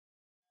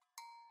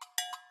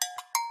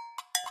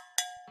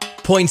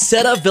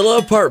Poinsettia Villa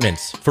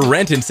apartments for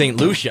rent in St.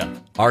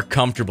 Lucia are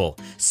comfortable,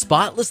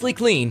 spotlessly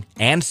clean,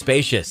 and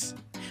spacious.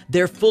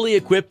 They're fully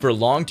equipped for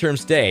long-term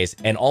stays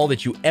and all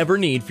that you ever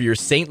need for your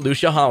St.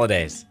 Lucia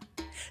holidays.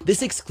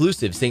 This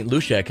exclusive St.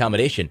 Lucia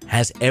accommodation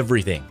has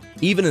everything,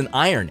 even an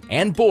iron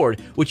and board,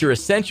 which are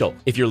essential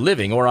if you're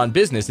living or on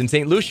business in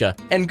St. Lucia,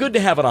 and good to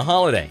have on a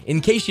holiday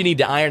in case you need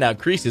to iron out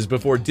creases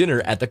before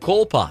dinner at the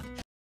Coal Pot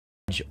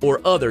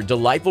or other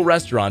delightful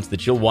restaurants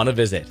that you'll want to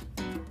visit.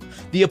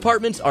 The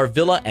apartments are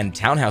villa and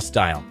townhouse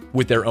style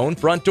with their own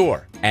front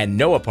door, and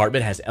no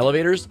apartment has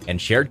elevators and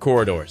shared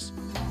corridors.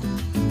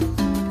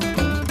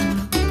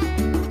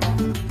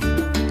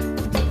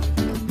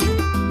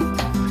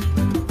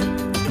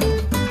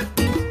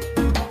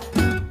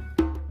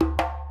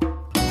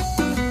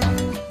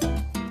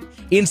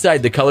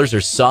 Inside, the colors are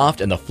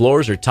soft and the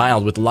floors are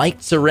tiled with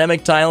light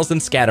ceramic tiles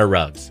and scatter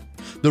rugs.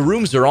 The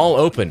rooms are all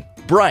open,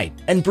 bright,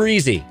 and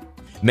breezy.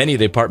 Many of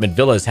the apartment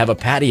villas have a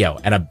patio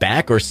and a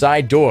back or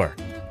side door.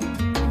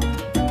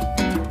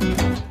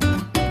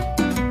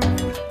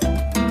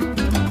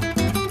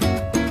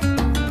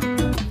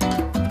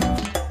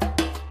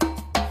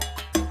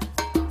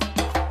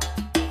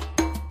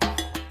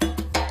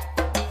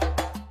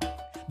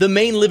 The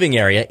main living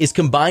area is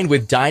combined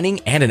with dining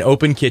and an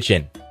open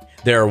kitchen.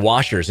 There are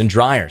washers and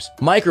dryers,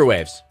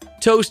 microwaves,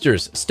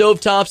 toasters,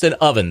 stovetops, and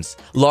ovens,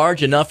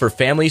 large enough for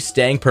families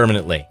staying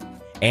permanently.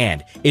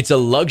 And it's a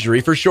luxury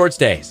for short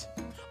stays.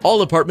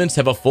 All apartments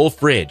have a full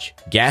fridge,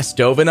 gas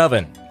stove, and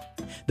oven.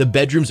 The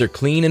bedrooms are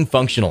clean and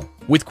functional,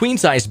 with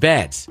queen-size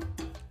beds.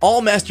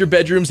 All master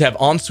bedrooms have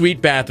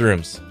ensuite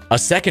bathrooms. A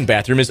second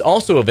bathroom is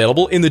also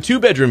available in the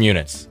 2-bedroom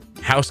units.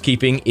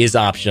 Housekeeping is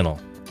optional.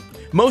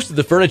 Most of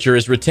the furniture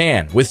is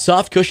rattan, with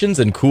soft cushions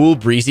and cool,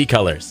 breezy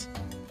colors.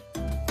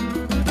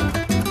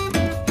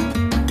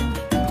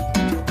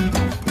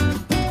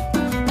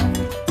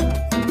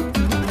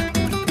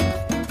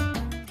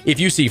 If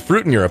you see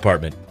fruit in your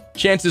apartment,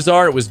 chances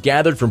are it was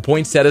gathered from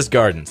Poinsettia's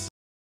gardens.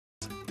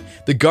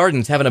 The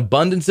gardens have an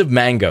abundance of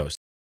mangoes,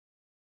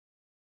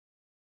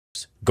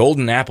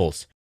 golden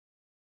apples,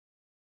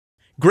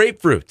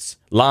 grapefruits,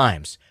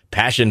 limes,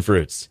 passion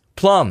fruits,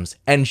 plums,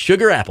 and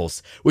sugar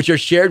apples, which are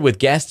shared with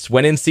guests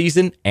when in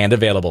season and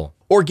available.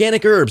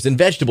 Organic herbs and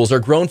vegetables are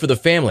grown for the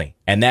family,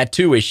 and that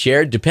too is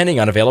shared depending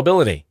on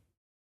availability.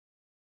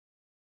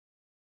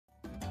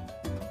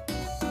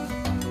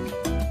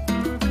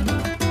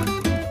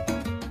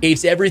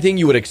 It's everything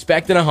you would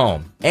expect in a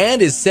home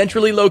and is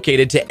centrally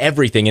located to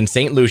everything in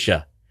St.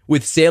 Lucia,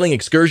 with sailing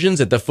excursions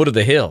at the foot of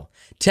the hill,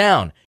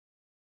 town,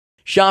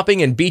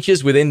 shopping, and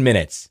beaches within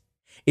minutes.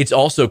 It's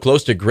also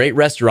close to great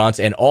restaurants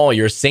and all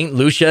your St.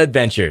 Lucia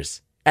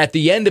adventures. At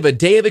the end of a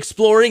day of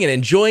exploring and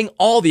enjoying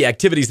all the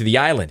activities of the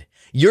island,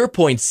 your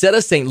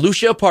Poinsettia St.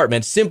 Lucia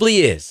apartment simply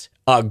is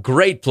a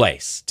great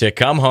place to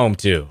come home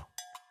to.